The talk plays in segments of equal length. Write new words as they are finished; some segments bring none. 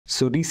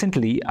So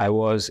recently, I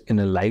was in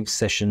a live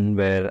session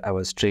where I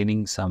was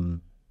training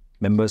some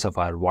members of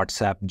our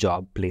WhatsApp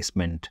job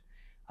placement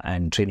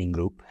and training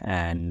group,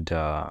 and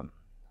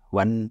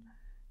one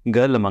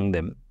girl among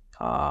them,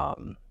 her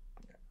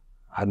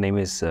name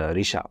is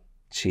Risha.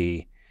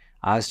 She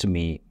asked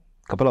me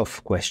a couple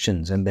of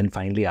questions and then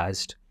finally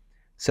asked,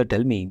 "Sir,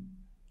 tell me,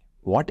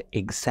 what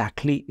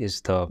exactly is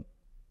the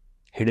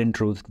hidden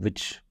truth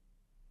which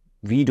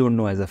we don't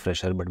know as a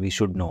fresher, but we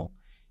should know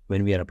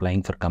when we are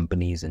applying for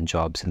companies and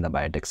jobs in the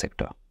biotech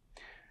sector?"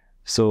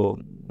 So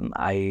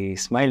I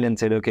smiled and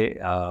said, "Okay,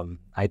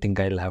 I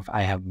think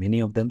I have many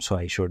of them, so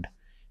I should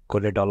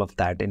collate all of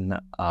that in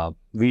a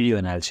video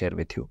and I'll share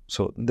with you."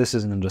 So this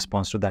is in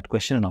response to that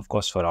question, and of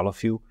course for all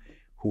of you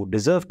who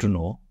deserve to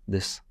know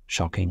this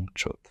shocking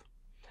truth.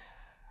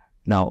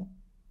 Now,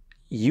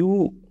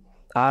 you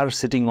are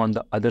sitting on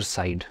the other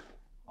side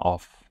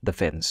of the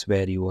fence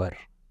where you are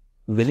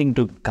willing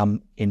to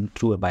come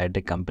into a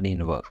biotech company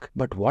and work.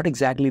 But what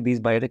exactly these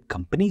biotech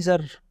companies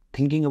are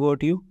thinking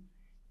about you,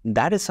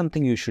 that is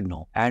something you should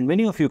know. And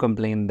many of you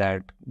complain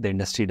that the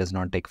industry does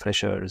not take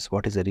freshers.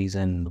 What is the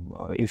reason?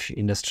 If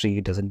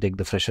industry doesn't take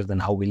the freshers, then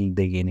how will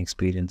they gain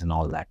experience and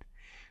all that?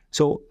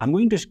 So I'm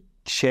going to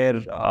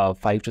share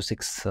 5 to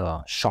 6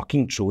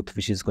 shocking truth,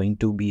 which is going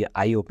to be an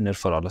eye-opener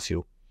for all of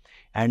you.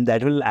 And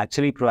that will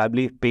actually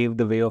probably pave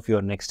the way of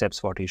your next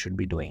steps, what you should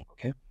be doing,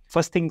 okay?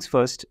 First things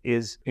first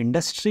is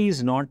industry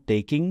is not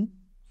taking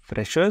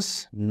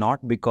freshers,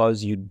 not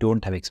because you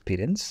don't have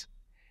experience.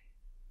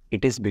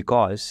 It is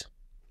because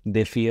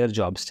they fear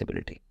job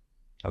stability,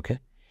 okay?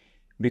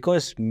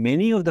 Because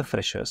many of the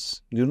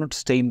freshers do not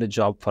stay in the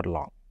job for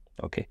long,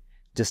 okay?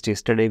 Just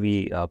yesterday,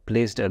 we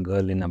placed a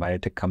girl in a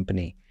biotech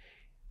company.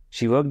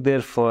 She worked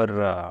there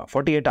for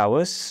 48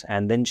 hours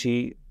and then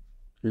she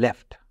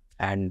left.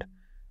 And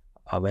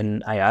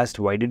when I asked,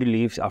 "Why did you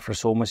leave after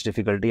so much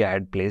difficulty? I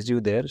had placed you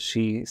there,"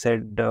 she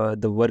said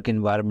the work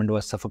environment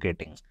was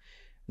suffocating.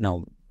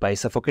 Now, by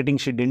suffocating,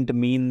 she didn't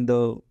mean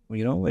the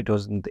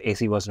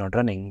AC was not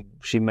running.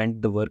 She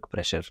meant the work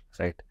pressure,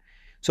 right?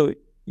 So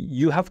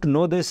you have to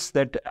know this,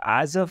 that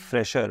as a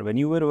fresher, when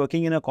you were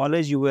working in a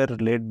college, you were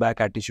laid back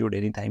attitude.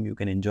 Anytime you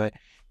can enjoy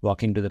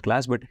walking to the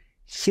class. But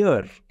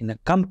here in a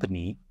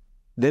company,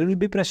 there will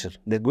be pressure.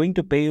 They're going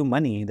to pay you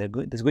money.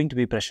 There's going to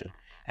be pressure.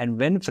 And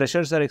when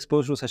freshers are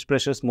exposed to such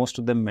pressures, most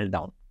of them melt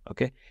down,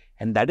 okay?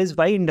 And that is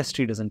why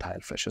industry doesn't hire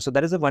freshers. So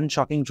that is the one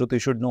shocking truth you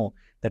should know,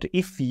 that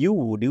if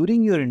you,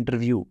 during your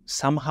interview,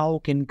 somehow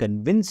can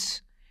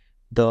convince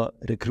the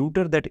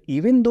recruiter that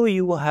even though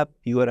you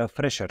are a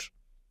fresher,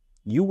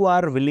 you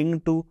are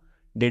willing to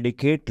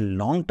dedicate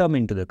long-term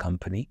into the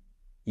company,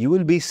 you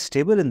will be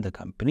stable in the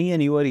company,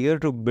 and you are here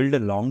to build a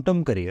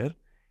long-term career,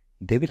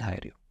 they will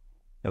hire you,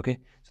 okay?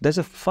 So that's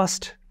the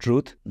first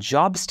truth.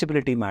 Job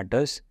stability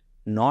matters,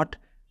 not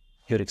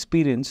your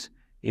experience.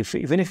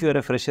 Even if you're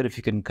a fresher, if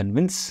you can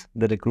convince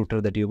the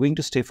recruiter that you're going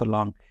to stay for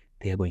long,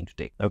 they are going to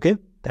take. Okay,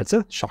 that's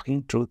a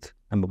shocking truth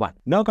number 1.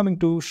 Now coming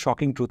to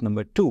shocking truth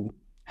number 2,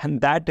 and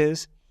that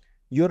is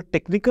your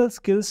technical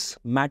skills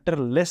matter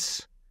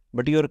less,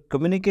 but your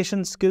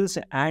communication skills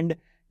and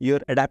your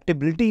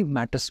adaptability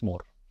matters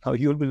more. Now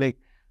you'll be like,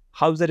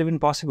 how is that even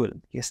possible?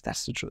 Yes,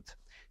 that's the truth.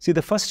 See,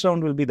 the first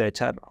round will be the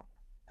HR round,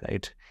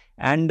 right?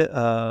 And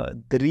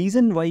the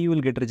reason why you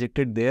will get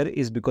rejected there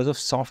is because of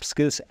soft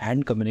skills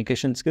and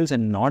communication skills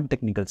and not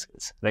technical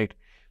skills, right?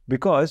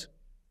 Because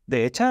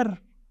the HR,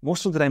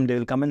 most of the time, they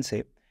will come and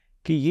say,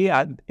 कि ये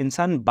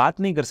इंसान बात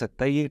नहीं कर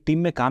सकता, ये team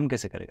में काम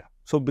कैसे करेगा?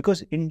 So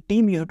because in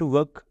team you have to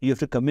work, you have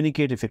to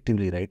communicate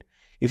effectively, right?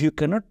 If you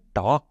cannot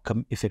talk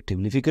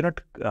effectively, if you cannot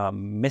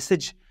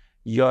message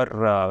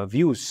your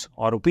views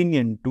or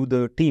opinion to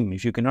the team,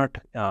 if you cannot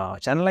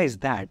channelize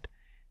that,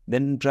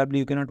 then probably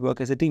you cannot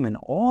work as a team. And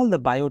all the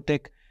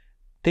biotech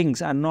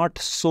things are not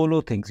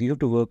solo things. You have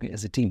to work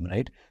as a team,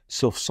 right?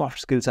 So soft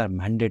skills are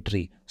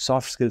mandatory.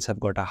 Soft skills have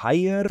got a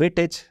higher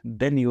weightage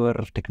than your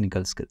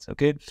technical skills,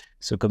 okay?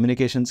 So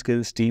communication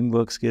skills,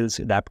 teamwork skills,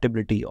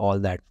 adaptability, all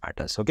that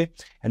matters, okay?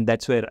 And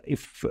that's where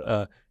if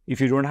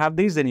you don't have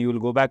these, then you will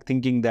go back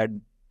thinking that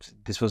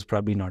this was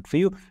probably not for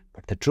you.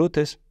 But the truth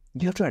is,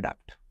 you have to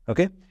adapt,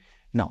 okay?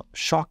 Now,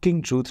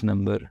 shocking truth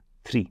number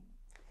 3.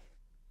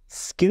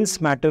 Skills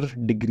matter,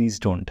 degrees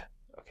don't.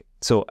 Okay.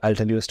 So I'll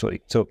tell you a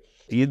story. So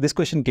this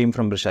question came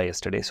from Risha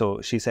yesterday. So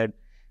she said,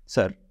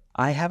 "Sir,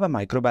 I have a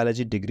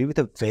microbiology degree with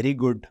a very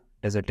good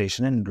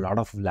dissertation and a lot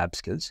of lab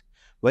skills.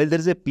 While there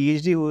is a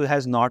PhD who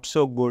has not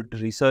so good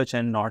research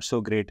and not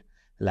so great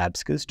lab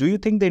skills. Do you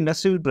think the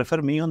industry will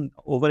prefer me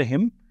over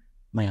him?"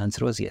 My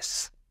answer was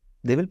yes.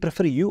 They will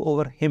prefer you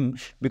over him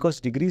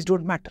because degrees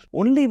don't matter.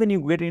 Only when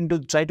you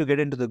try to get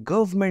into the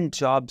government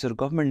jobs or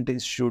government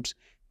institutes,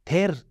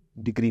 their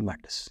degree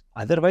matters.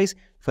 Otherwise,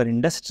 for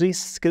industry,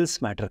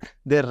 skills matter.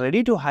 They're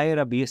ready to hire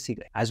a BSc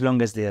guy as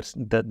long as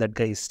that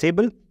guy is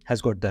stable,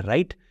 has got the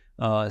right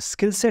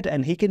skill set,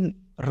 and he can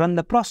run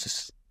the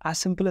process. As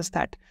simple as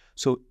that.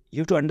 So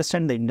you have to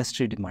understand the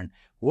industry demand.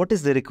 What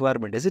is the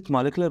requirement? Is it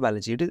molecular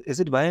biology?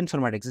 Is it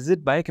bioinformatics? Is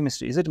it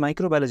biochemistry? Is it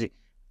microbiology?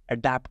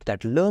 adapt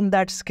that, learn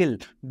that skill,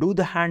 do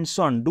the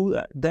hands-on, do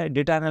the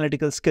data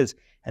analytical skills,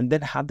 and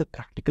then have the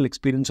practical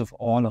experience of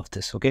all of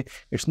this. Okay,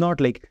 it's not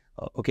like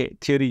okay,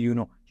 theory,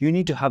 you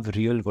need to have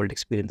real world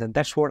experience. And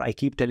that's what I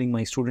keep telling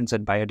my students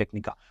at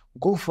Biotechnica.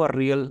 Go for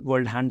real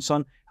world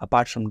hands-on,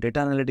 apart from data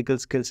analytical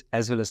skills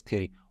as well as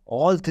theory.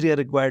 All three are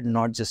required,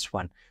 not just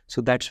one.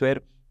 So that's where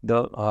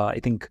the I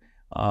think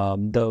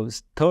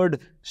the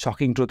third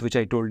shocking truth which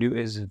I told you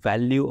is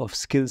value of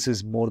skills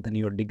is more than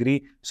your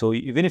degree. So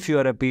even if you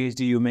are a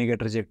PhD, you may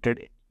get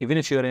rejected. Even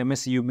if you are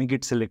MSc, you may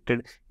get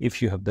selected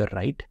if you have the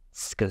right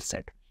skill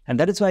set. And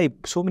that is why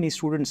so many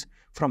students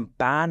from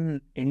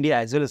pan India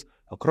as well as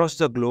across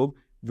the globe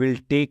will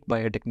take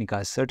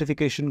Biotechnica's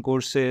certification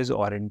courses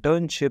or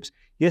internships.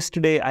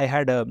 Yesterday, I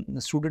had a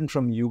student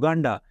from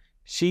Uganda.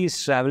 She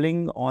is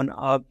traveling on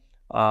a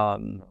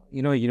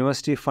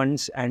university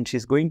funds, and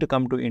she's going to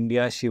come to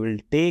India. She will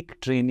take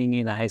training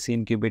in IIC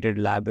incubated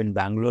lab in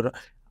Bangalore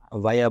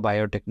via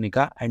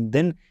Biotechnica, and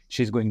then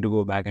she's going to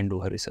go back and do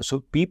her research. So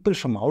people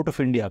from out of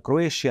India,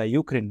 Croatia,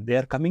 Ukraine, they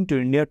are coming to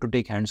India to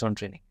take hands-on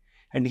training.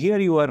 And here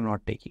you are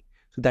not taking.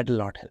 So that will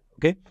not help.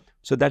 Okay.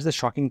 So that's the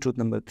shocking truth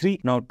number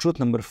 3. Now, truth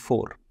number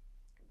 4.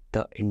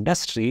 The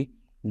industry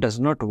does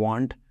not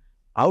want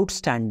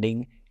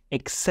outstanding,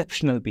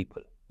 exceptional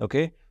people.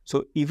 Okay.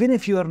 So even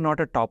if you are not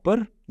a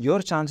topper,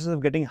 your chances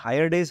of getting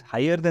hired is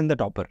higher than the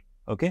topper.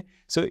 Okay.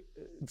 So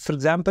for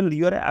example,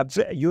 you are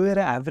an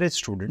average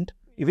student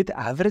with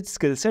average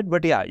skill set,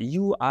 but yeah,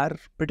 you are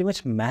pretty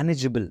much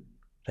manageable,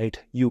 right?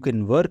 You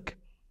can work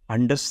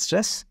under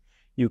stress,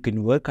 you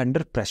can work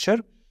under pressure,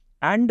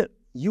 and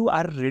you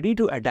are ready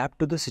to adapt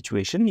to the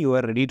situation, you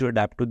are ready to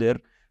adapt to their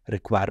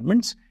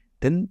requirements,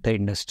 then the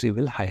industry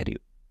will hire you.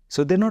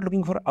 So they're not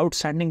looking for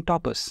outstanding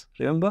toppers,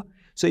 remember?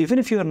 So even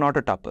if you are not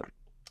a topper,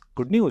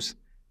 good news,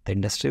 the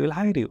industry will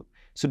hire you.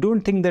 So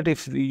don't think that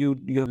if you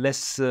have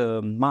less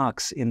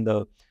marks in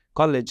the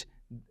college,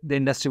 the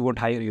industry won't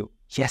hire you.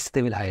 Yes,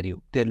 they will hire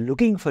you. They're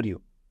looking for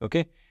you.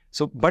 Okay.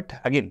 So, but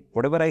again,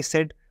 whatever I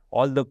said,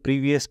 all the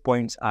previous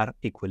points are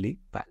equally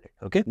valid.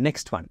 Okay.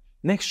 Next one,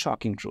 next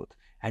shocking truth.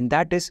 And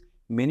that is,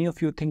 many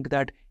of you think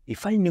that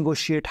if I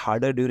negotiate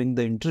harder during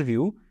the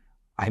interview,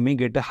 I may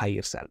get a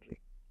higher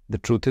salary. The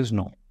truth is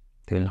no,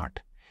 they will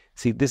not.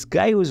 See, this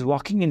guy who is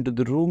walking into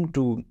the room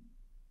to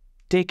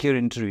take your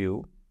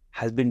interview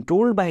has been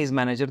told by his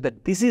manager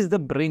that this is the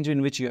range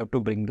in which you have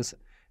to bring this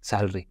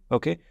salary.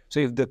 Okay.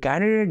 So if the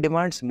candidate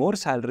demands more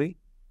salary,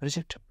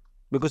 reject him,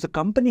 because the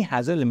company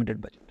has a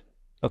limited budget.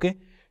 Okay.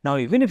 Now,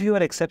 even if you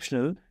are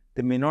exceptional,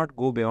 they may not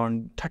go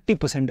beyond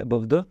 30%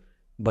 above the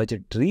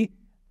budgetary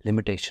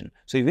limitation.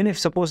 So even if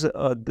suppose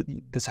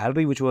the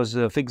salary which was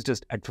fixed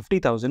just at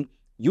 50,000,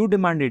 you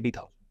demand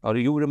 80,000 or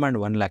you demand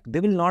 1 lakh, they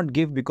will not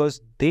give,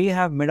 because they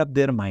have made up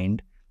their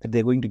mind that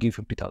they're going to give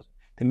 50,000.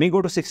 They may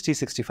go to 60,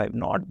 65,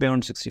 not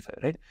beyond 65,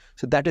 right?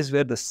 So that is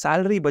where the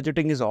salary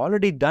budgeting is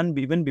already done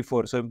even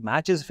before. So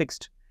match is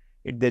fixed.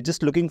 They're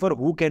just looking for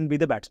who can be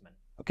the batsman.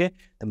 Okay.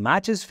 The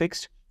match is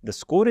fixed. The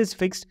score is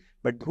fixed,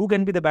 but who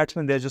can be the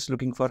batsman? They're just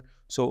looking for.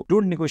 So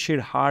don't negotiate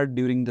hard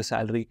during the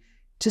salary.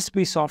 Just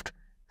be soft.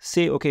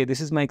 Say, okay, this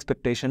is my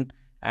expectation.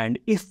 And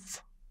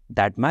if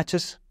that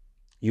matches,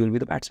 you will be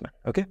the batsman.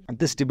 Okay. And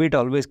this debate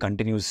always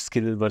continues,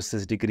 skill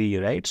versus degree,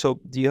 right? So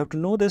you have to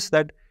know this,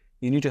 that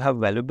you need to have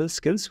valuable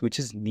skills, which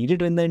is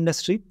needed in the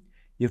industry.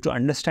 You have to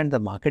understand the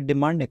market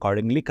demand,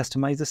 accordingly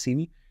customize the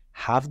CV,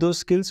 have those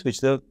skills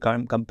which the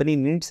company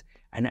needs,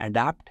 and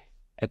adapt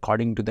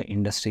according to the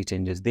industry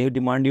changes. They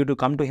demand you to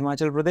come to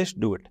Himachal Pradesh,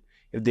 do it.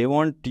 If they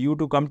want you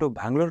to come to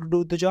Bangalore to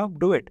do the job,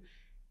 do it.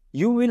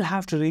 You will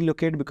have to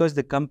relocate because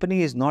the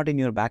company is not in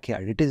your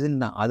backyard. It is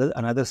in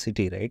another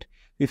city, right?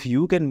 If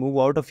you can move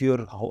out of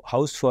your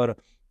house for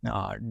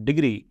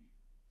degree,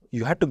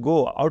 you had to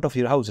go out of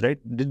your house, right?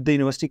 Did the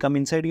university come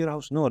inside your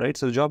house? No, right?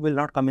 So the job will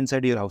not come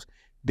inside your house.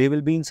 They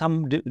will be in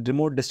some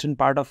remote, distant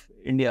part of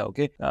India,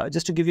 okay?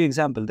 Just to give you an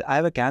example, I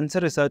have a cancer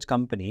research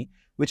company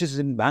which is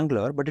in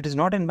Bangalore, but it is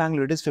not in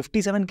Bangalore. It is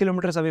 57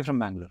 kilometers away from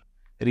Bangalore.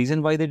 The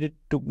reason why they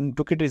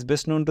took it is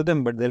best known to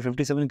them, but they're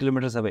 57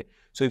 kilometers away.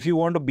 So if you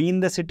want to be in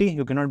the city,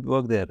 you cannot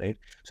work there, right?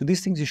 So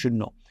these things you should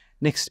know.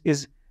 Next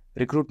is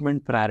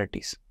recruitment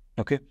priorities,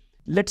 okay?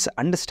 Let's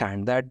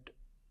understand that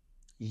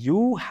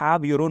you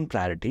have your own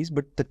priorities,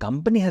 but the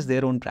company has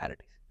their own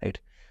priorities, right?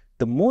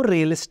 The more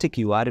realistic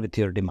you are with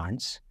your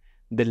demands,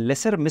 the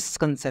lesser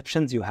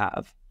misconceptions you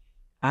have,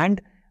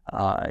 and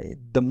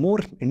the more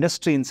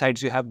industry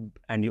insights you have,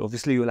 and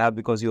obviously you will have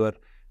because you are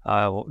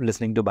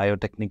listening to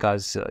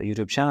Biotechnica's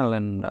YouTube channel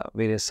and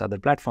various other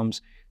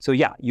platforms. So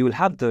yeah, you will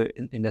have the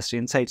industry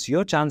insights.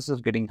 Your chances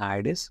of getting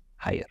hired is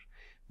higher.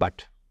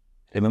 But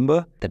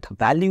remember that the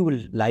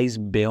value lies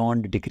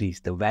beyond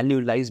degrees. The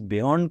value lies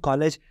beyond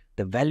college.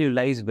 The value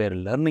lies where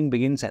learning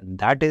begins, and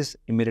that is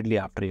immediately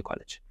after your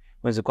college.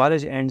 Once the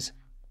college ends,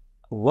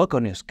 work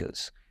on your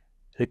skills.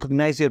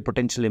 Recognize your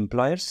potential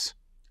employers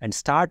and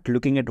start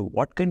looking at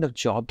what kind of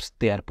jobs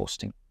they are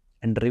posting,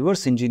 and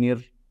reverse engineer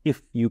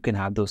if you can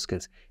have those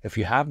skills. If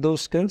you have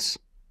those skills,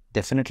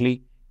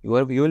 definitely you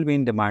will be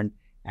in demand,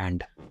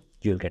 and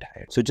you'll get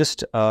hired. So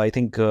just, I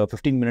think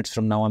 15 minutes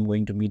from now, I'm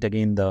going to meet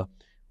again the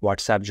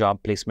WhatsApp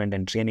job placement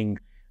and training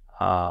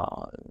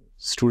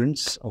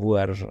students who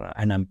are,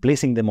 and I'm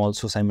placing them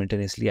also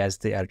simultaneously as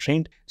they are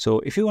trained. So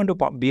if you want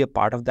to be a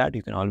part of that,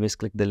 you can always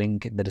click the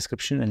link in the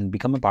description and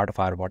become a part of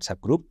our WhatsApp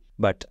group.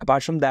 But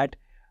apart from that,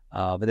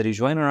 whether you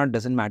join or not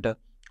doesn't matter.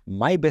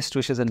 My best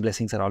wishes and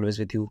blessings are always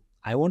with you.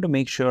 I want to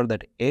make sure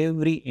that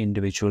every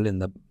individual in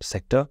the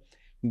sector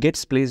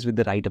gets placed with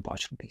the right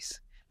opportunities.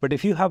 But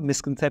if you have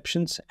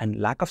misconceptions and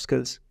lack of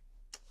skills,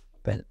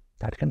 well,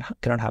 that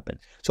cannot happen.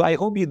 So I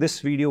hope this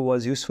video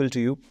was useful to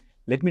you.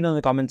 Let me know in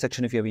the comment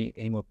section if you have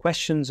any more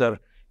questions or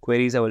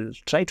queries. I will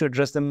try to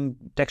address them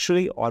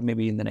textually or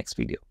maybe in the next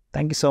video.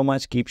 Thank you so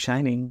much. Keep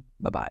shining.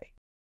 Bye-bye.